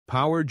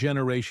power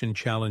generation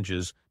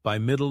challenges by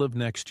middle of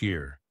next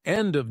year.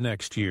 End of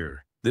next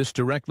year. This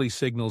directly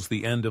signals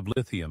the end of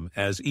lithium,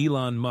 as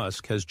Elon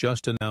Musk has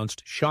just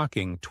announced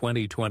shocking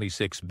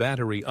 2026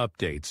 battery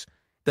updates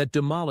that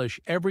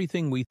demolish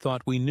everything we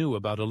thought we knew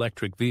about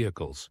electric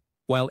vehicles.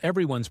 While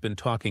everyone's been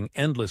talking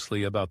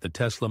endlessly about the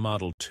Tesla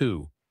Model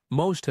 2,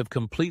 most have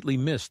completely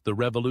missed the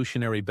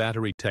revolutionary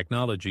battery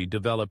technology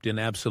developed in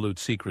absolute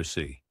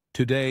secrecy.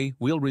 Today,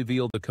 we'll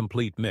reveal the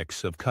complete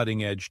mix of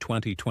cutting-edge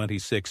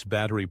 2026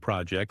 battery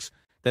projects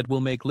that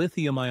will make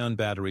lithium-ion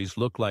batteries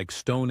look like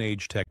Stone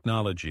Age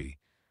technology,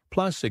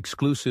 plus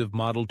exclusive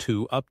Model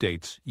 2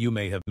 updates you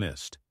may have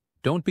missed.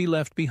 Don't be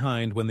left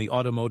behind when the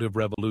automotive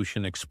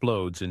revolution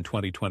explodes in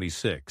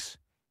 2026.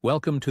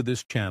 Welcome to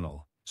this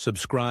channel.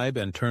 Subscribe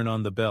and turn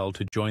on the bell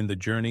to join the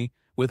journey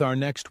with our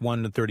next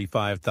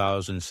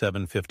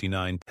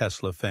 135,759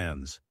 Tesla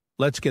fans.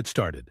 Let's get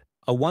started.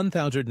 A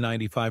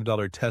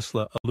 $1,095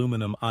 Tesla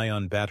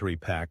aluminum-ion battery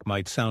pack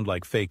might sound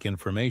like fake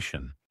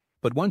information,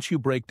 but once you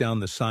break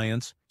down the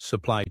science,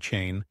 supply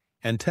chain,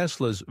 and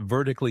Tesla's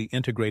vertically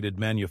integrated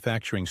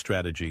manufacturing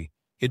strategy,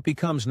 it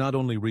becomes not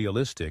only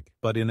realistic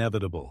but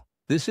inevitable.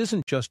 This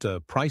isn't just a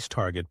price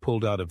target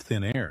pulled out of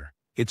thin air.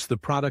 It's the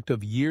product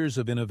of years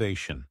of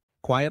innovation,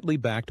 quietly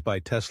backed by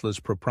Tesla's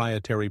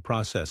proprietary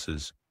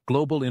processes,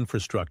 global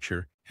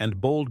infrastructure,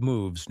 and bold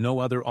moves no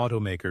other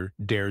automaker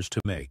dares to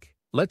make.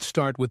 Let's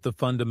start with the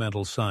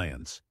fundamental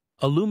science.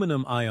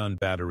 Aluminum-ion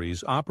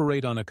batteries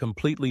operate on a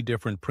completely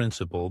different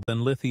principle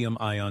than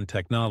lithium-ion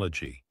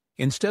technology.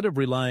 Instead of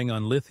relying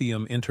on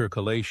lithium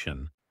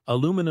intercalation,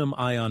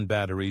 aluminum-ion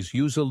batteries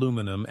use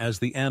aluminum as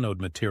the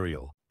anode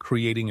material,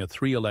 creating a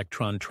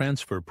 3-electron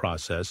transfer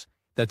process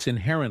that's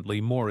inherently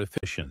more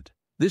efficient.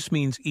 This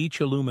means each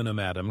aluminum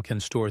atom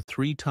can store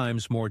 3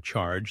 times more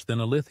charge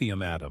than a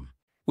lithium atom,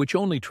 which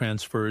only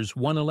transfers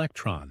 1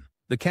 electron.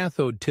 The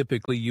cathode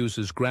typically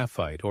uses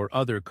graphite or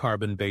other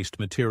carbon-based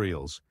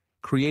materials,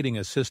 creating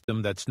a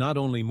system that's not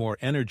only more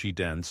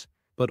energy-dense,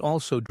 but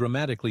also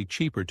dramatically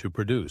cheaper to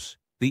produce.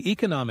 The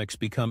economics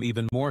become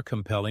even more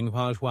compelling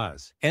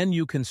when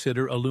you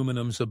consider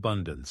aluminum's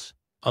abundance.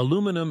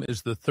 Aluminum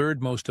is the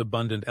third most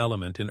abundant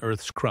element in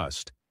Earth's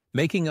crust,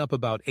 making up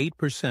about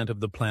 8% of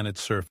the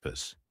planet's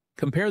surface.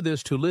 Compare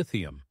this to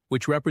lithium,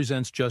 which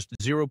represents just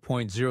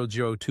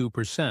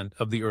 0.002%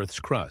 of the Earth's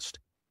crust.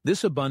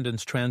 This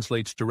abundance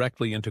translates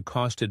directly into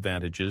cost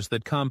advantages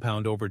that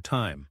compound over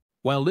time.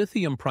 While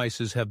lithium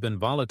prices have been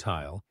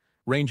volatile,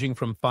 ranging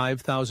from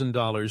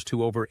 $5,000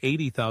 to over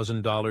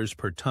 $80,000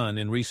 per ton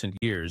in recent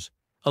years,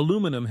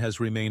 aluminum has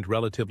remained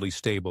relatively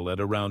stable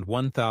at around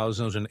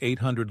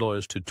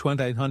 $1,800 to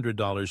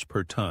 $2,800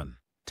 per ton.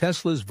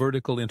 Tesla's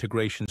vertical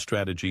integration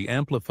strategy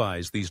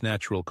amplifies these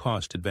natural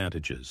cost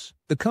advantages.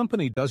 The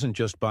company doesn't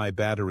just buy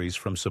batteries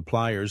from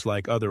suppliers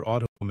like other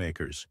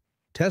automakers.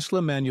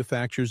 Tesla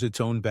manufactures its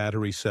own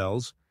battery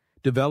cells,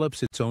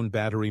 develops its own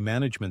battery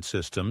management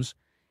systems,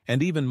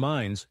 and even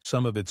mines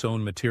some of its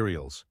own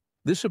materials.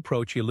 This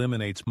approach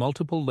eliminates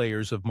multiple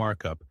layers of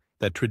markup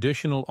that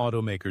traditional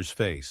automakers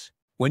face.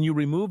 When you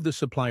remove the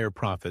supplier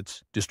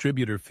profits,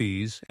 distributor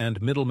fees,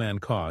 and middleman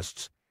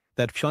costs,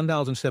 that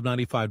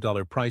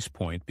 $1,795 price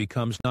point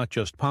becomes not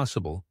just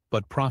possible,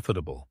 but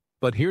profitable.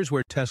 But here's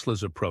where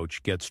Tesla's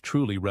approach gets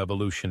truly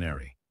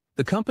revolutionary.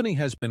 The company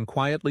has been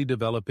quietly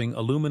developing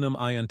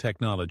aluminum-ion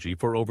technology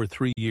for over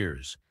 3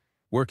 years,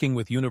 working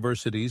with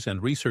universities and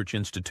research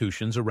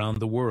institutions around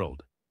the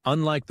world.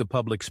 Unlike the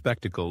public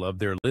spectacle of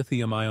their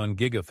lithium-ion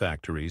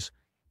gigafactories,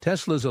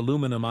 Tesla's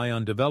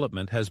aluminum-ion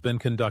development has been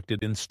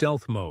conducted in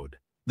stealth mode.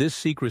 This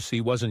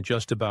secrecy wasn't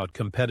just about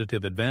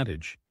competitive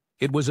advantage.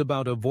 It was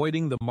about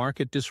avoiding the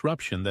market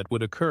disruption that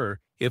would occur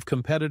if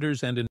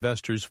competitors and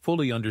investors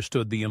fully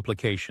understood the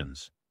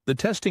implications. The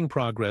testing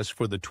progress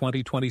for the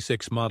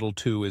 2026 Model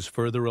 2 is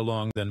further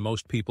along than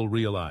most people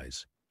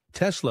realize.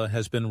 Tesla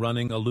has been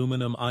running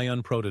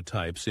aluminum-ion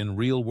prototypes in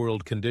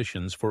real-world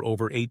conditions for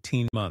over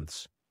 18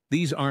 months.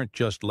 These aren't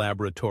just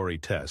laboratory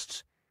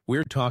tests.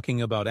 We're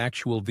talking about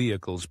actual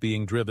vehicles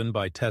being driven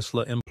by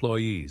Tesla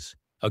employees,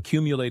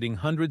 accumulating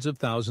hundreds of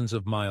thousands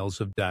of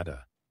miles of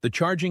data. The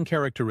charging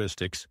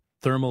characteristics,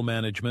 thermal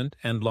management,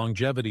 and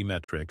longevity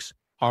metrics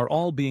are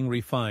all being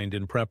refined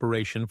in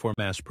preparation for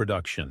mass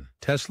production.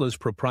 Tesla's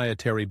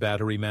proprietary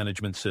battery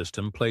management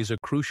system plays a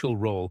crucial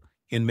role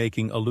in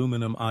making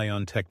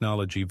aluminum-ion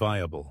technology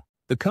viable.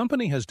 The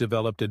company has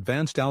developed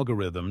advanced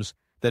algorithms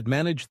that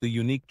manage the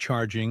unique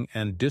charging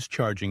and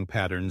discharging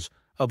patterns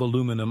of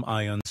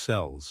aluminum-ion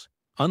cells.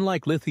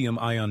 Unlike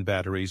lithium-ion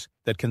batteries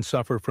that can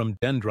suffer from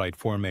dendrite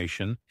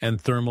formation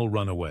and thermal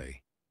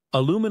runaway,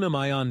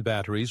 aluminum-ion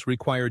batteries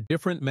require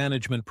different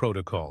management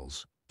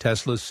protocols.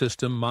 Tesla's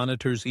system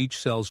monitors each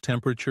cell's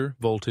temperature,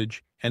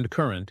 voltage, and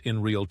current in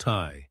real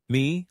time,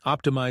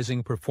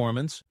 optimizing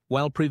performance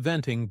while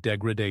preventing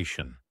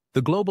degradation.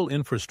 The global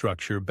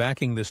infrastructure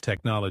backing this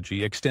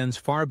technology extends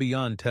far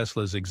beyond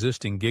Tesla's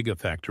existing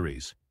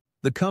gigafactories.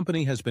 The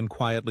company has been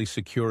quietly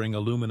securing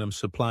aluminum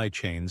supply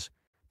chains,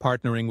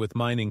 partnering with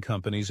mining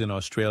companies in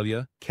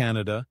Australia,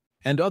 Canada,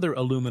 and other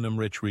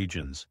aluminum-rich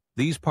regions.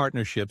 These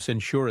partnerships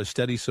ensure a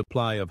steady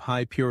supply of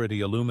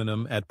high-purity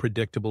aluminum at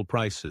predictable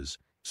prices,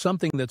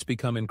 something that's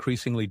become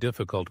increasingly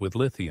difficult with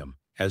lithium,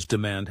 as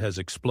demand has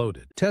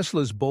exploded.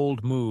 Tesla's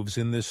bold moves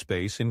in this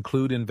space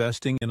include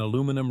investing in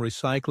aluminum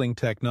recycling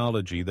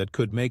technology that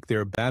could make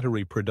their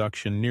battery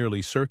production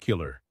nearly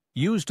circular.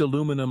 Used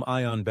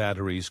aluminum-ion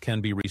batteries can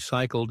be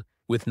recycled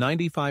with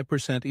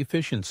 95%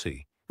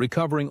 efficiency,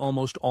 recovering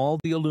almost all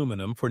the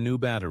aluminum for new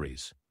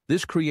batteries.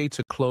 This creates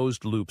a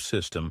closed-loop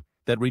system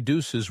that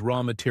reduces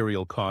raw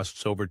material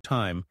costs over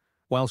time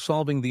while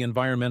solving the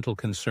environmental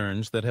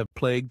concerns that have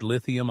plagued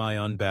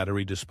lithium-ion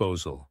battery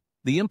disposal.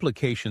 The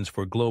implications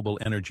for global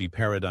energy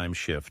paradigm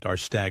shift are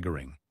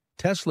staggering.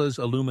 Tesla's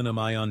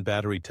aluminum-ion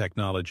battery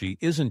technology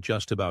isn't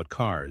just about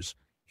cars,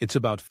 it's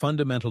about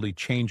fundamentally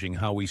changing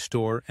how we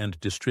store and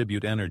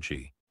distribute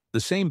energy. The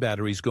same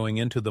batteries going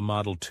into the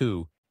Model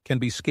 2 can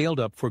be scaled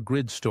up for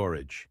grid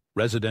storage,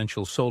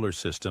 residential solar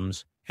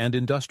systems, and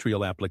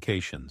industrial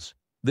applications.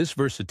 This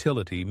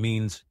versatility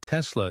means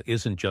Tesla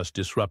isn't just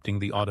disrupting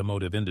the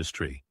automotive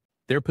industry.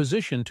 They're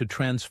positioned to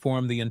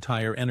transform the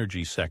entire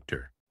energy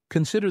sector.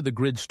 Consider the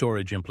grid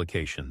storage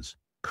implications.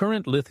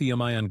 Current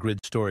lithium-ion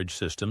grid storage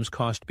systems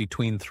cost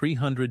between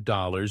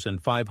 $300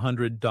 and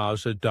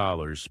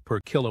 $500 per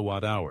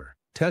kilowatt-hour.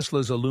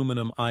 Tesla's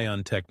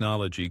aluminum-ion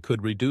technology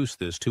could reduce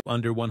this to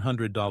under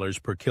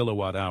 $100 per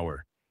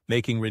kilowatt-hour,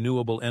 making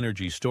renewable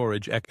energy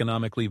storage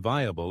economically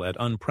viable at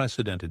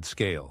unprecedented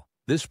scale.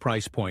 This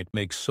price point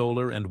makes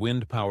solar and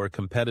wind power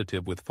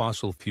competitive with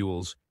fossil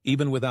fuels,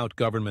 even without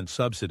government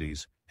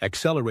subsidies,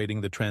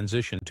 accelerating the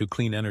transition to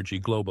clean energy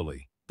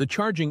globally. The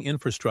charging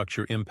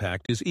infrastructure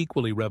impact is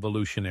equally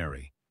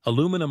revolutionary.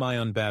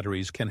 Aluminum-ion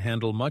batteries can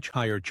handle much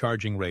higher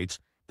charging rates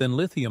than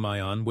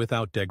lithium-ion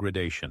without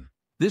degradation.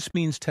 This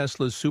means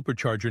Tesla's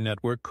supercharger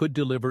network could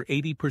deliver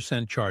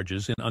 80%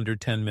 charges in under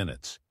 10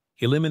 minutes,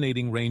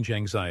 eliminating range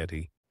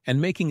anxiety and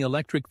making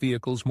electric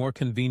vehicles more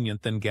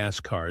convenient than gas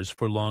cars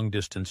for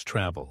long-distance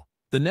travel.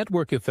 The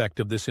network effect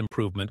of this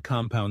improvement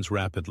compounds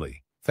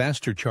rapidly.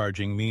 Faster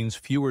charging means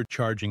fewer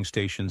charging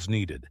stations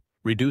needed,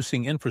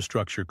 reducing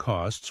infrastructure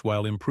costs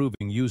while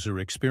improving user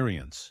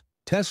experience.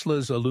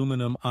 Tesla's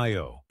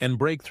aluminum-ion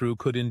breakthrough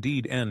could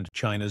indeed end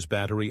China's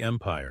battery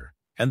empire,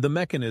 and the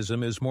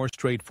mechanism is more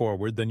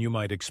straightforward than you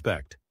might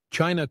expect.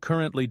 China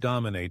currently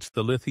dominates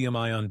the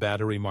lithium-ion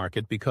battery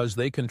market because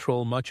they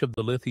control much of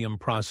the lithium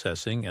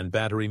processing and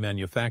battery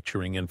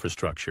manufacturing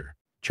infrastructure.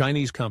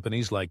 Chinese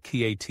companies like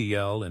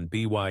CATL and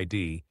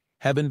BYD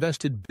have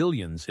invested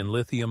billions in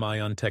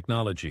lithium-ion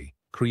technology,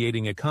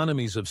 creating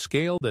economies of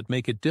scale that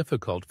make it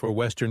difficult for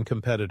Western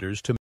competitors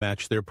to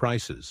match their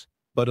prices.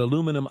 But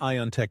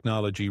aluminum-ion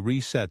technology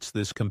resets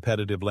this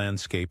competitive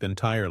landscape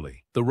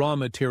entirely. The raw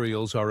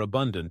materials are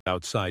abundant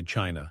outside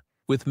China,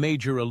 with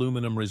major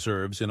aluminum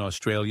reserves in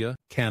Australia,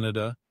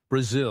 Canada,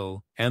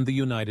 Brazil, and the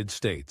United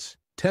States.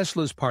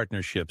 Tesla's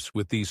partnerships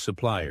with these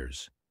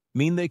suppliers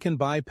mean they can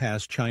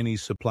bypass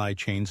Chinese supply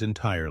chains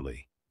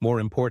entirely. More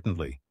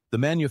importantly, the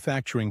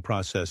manufacturing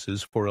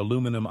processes for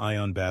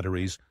aluminum-ion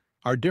batteries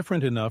are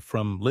different enough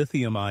from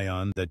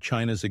lithium-ion that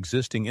China's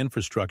existing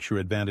infrastructure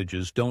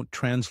advantages don't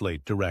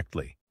translate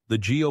directly. The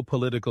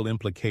geopolitical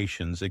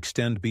implications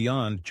extend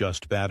beyond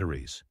just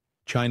batteries.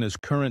 China's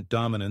current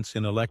dominance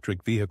in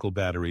electric vehicle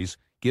batteries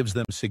gives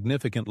them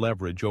significant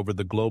leverage over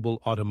the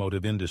global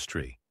automotive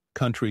industry.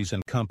 Countries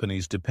and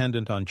companies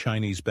dependent on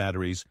Chinese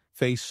batteries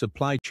face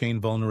supply chain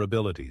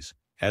vulnerabilities,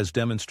 as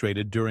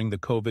demonstrated during the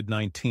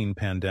COVID-19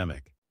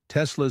 pandemic.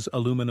 Tesla's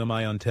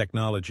aluminum-ion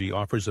technology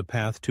offers a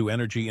path to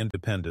energy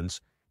independence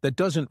that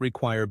doesn't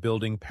require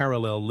building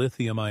parallel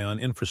lithium-ion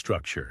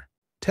infrastructure.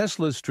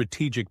 Tesla's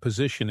strategic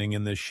positioning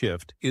in this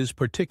shift is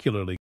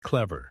particularly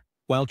clever.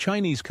 While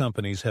Chinese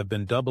companies have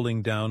been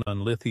doubling down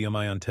on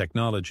lithium-ion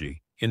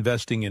technology,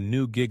 investing in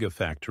new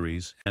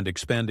gigafactories, and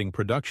expanding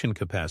production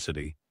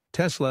capacity,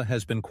 Tesla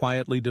has been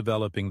quietly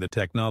developing the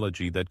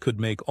technology that could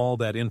make all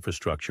that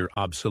infrastructure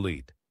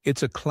obsolete.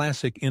 It's a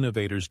classic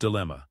innovator's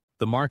dilemma.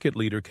 The market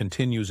leader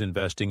continues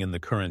investing in the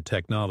current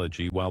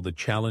technology while the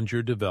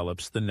challenger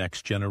develops the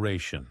next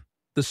generation.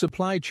 The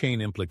supply chain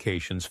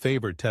implications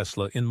favor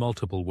Tesla in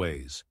multiple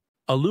ways.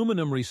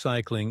 Aluminum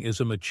recycling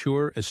is a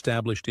mature,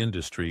 established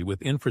industry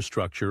with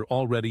infrastructure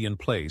already in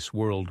place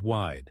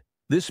worldwide.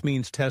 This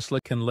means Tesla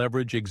can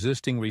leverage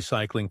existing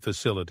recycling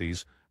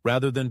facilities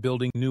rather than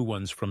building new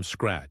ones from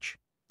scratch.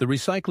 The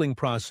recycling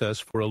process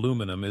for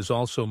aluminum is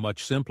also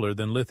much simpler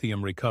than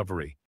lithium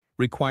recovery,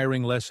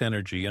 requiring less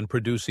energy and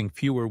producing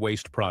fewer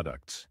waste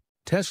products.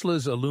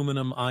 Tesla's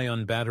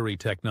aluminum-ion battery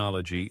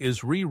technology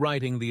is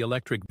rewriting the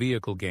electric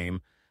vehicle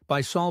game by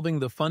solving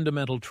the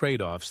fundamental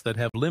trade-offs that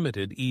have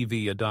limited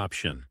EV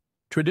adoption.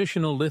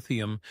 Traditional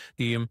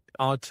lithium-ion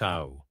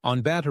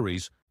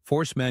batteries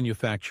force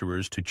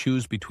manufacturers to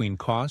choose between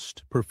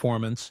cost,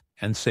 performance,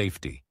 and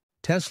safety.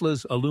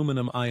 Tesla's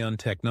aluminum-ion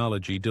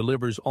technology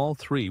delivers all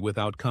three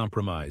without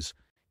compromise,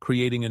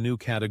 creating a new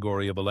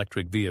category of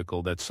electric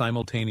vehicle that's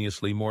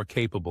simultaneously more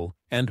capable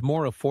and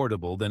more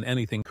affordable than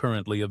anything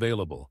currently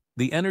available.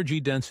 The energy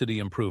density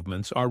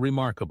improvements are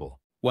remarkable.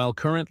 While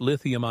current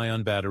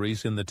lithium-ion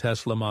batteries in the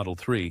Tesla Model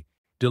 3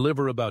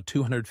 deliver about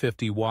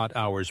 250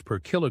 watt-hours per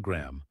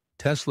kilogram,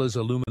 Tesla's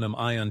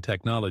aluminum-ion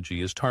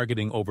technology is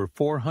targeting over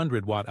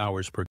 400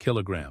 watt-hours per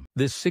kilogram.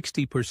 This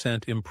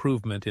 60%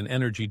 improvement in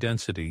energy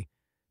density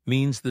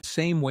means the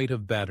same weight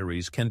of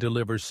batteries can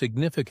deliver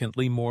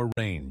significantly more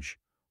range,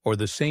 or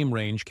the same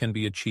range can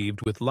be achieved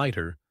with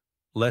lighter,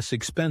 less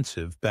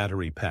expensive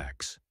battery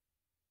packs.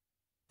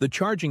 The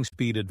charging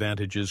speed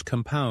advantages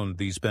compound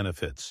these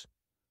benefits.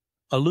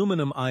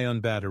 Aluminum-ion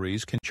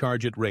batteries can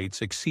charge at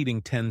rates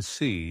exceeding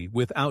 10C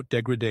without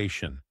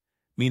degradation,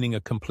 meaning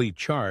a complete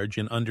charge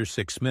in under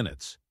 6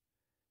 minutes.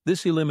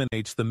 This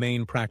eliminates the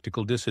main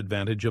practical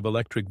disadvantage of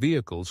electric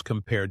vehicles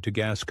compared to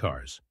gas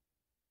cars.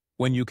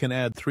 When you can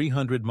add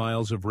 300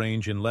 miles of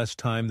range in less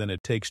time than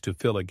it takes to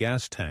fill a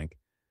gas tank,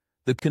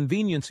 the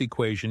convenience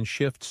equation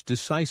shifts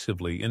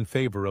decisively in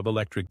favor of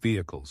electric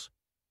vehicles.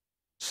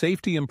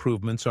 Safety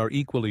improvements are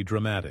equally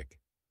dramatic.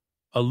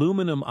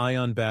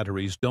 Aluminum-ion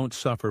batteries don't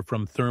suffer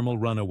from thermal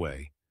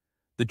runaway,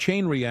 the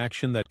chain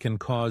reaction that can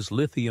cause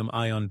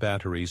lithium-ion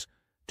batteries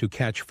to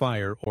catch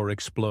fire or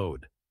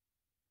explode.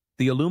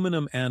 The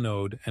aluminum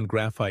anode and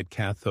graphite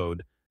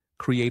cathode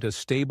create a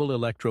stable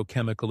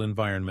electrochemical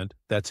environment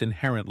that's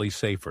inherently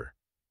safer.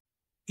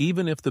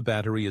 Even if the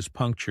battery is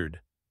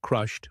punctured,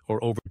 crushed,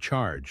 or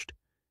overcharged,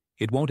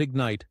 it won't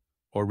ignite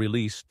or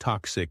release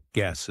toxic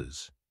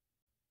gases.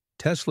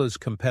 Tesla's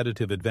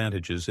competitive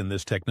advantages in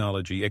this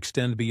technology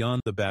extend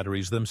beyond the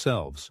batteries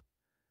themselves.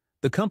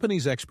 The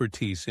company's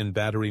expertise in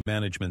battery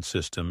management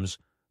systems,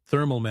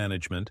 thermal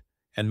management,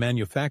 and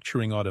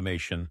manufacturing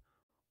automation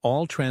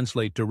all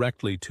translate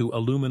directly to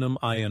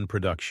aluminum-ion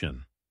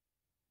production.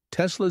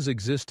 Tesla's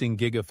existing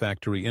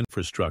gigafactory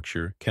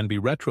infrastructure can be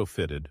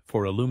retrofitted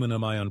for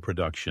aluminum-ion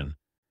production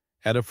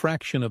at a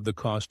fraction of the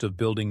cost of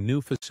building new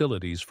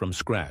facilities from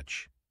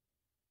scratch.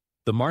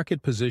 The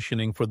market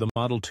positioning for the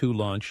Model 2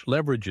 launch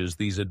leverages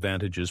these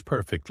advantages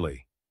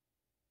perfectly.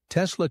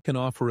 Tesla can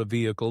offer a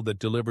vehicle that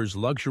delivers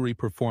luxury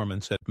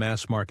performance at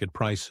mass-market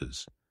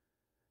prices,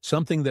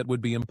 something that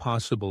would be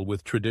impossible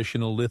with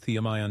traditional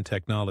lithium-ion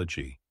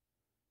technology.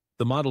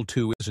 The Model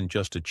 2 isn't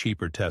just a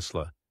cheaper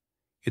Tesla.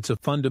 It's a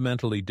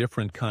fundamentally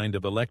different kind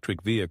of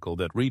electric vehicle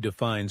that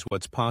redefines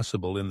what's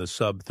possible in the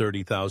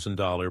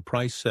sub-$30,000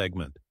 price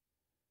segment.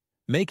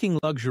 Making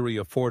luxury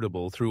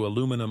affordable through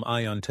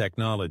aluminum-ion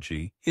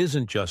technology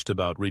isn't just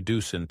about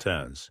reducing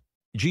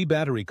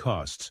battery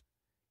costs.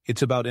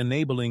 It's about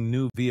enabling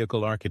new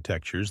vehicle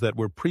architectures that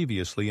were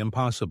previously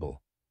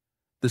impossible.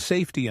 The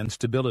safety and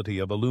stability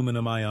of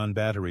aluminum-ion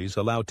batteries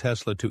allow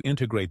Tesla to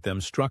integrate them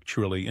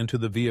structurally into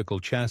the vehicle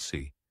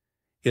chassis,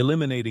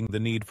 eliminating the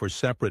need for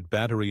separate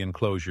battery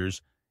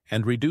enclosures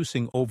and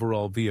reducing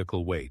overall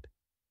vehicle weight.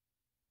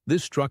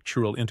 This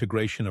structural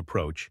integration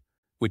approach,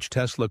 which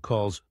Tesla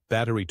calls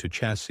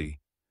battery-to-chassis,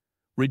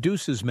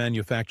 reduces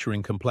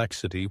manufacturing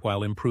complexity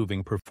while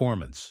improving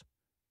performance.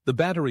 The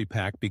battery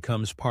pack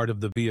becomes part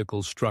of the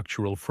vehicle's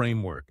structural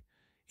framework,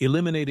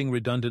 eliminating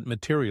redundant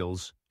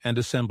materials and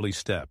assembly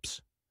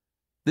steps.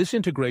 This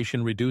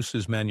integration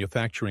reduces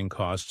manufacturing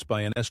costs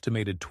by an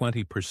estimated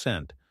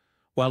 20%,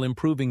 while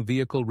improving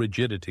vehicle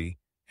rigidity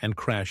and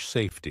crash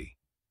safety.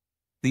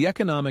 The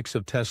economics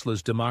of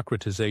Tesla's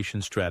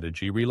democratization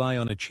strategy rely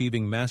on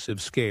achieving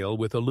massive scale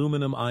with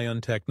aluminum-ion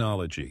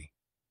technology.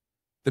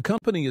 The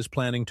company is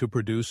planning to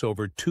produce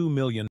over 2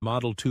 million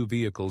Model 2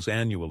 vehicles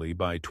annually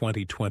by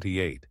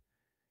 2028,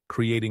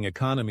 creating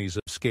economies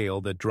of scale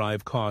that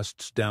drive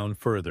costs down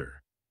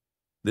further.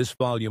 This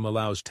volume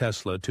allows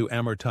Tesla to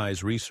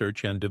amortize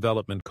research and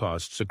development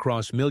costs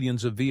across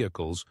millions of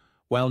vehicles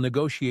while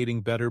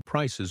negotiating better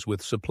prices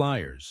with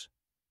suppliers.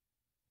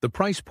 The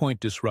price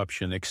point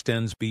disruption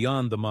extends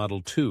beyond the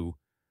Model 2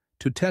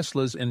 to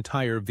Tesla's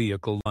entire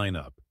vehicle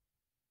lineup.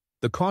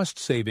 The cost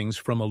savings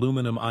from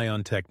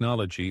aluminum-ion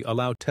technology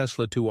allow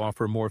Tesla to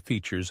offer more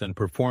features and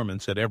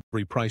performance at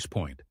every price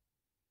point.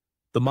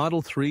 The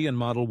Model 3 and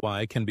Model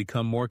Y can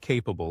become more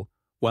capable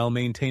while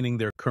maintaining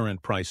their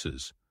current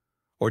prices,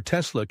 or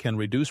Tesla can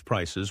reduce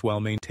prices while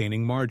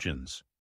maintaining margins.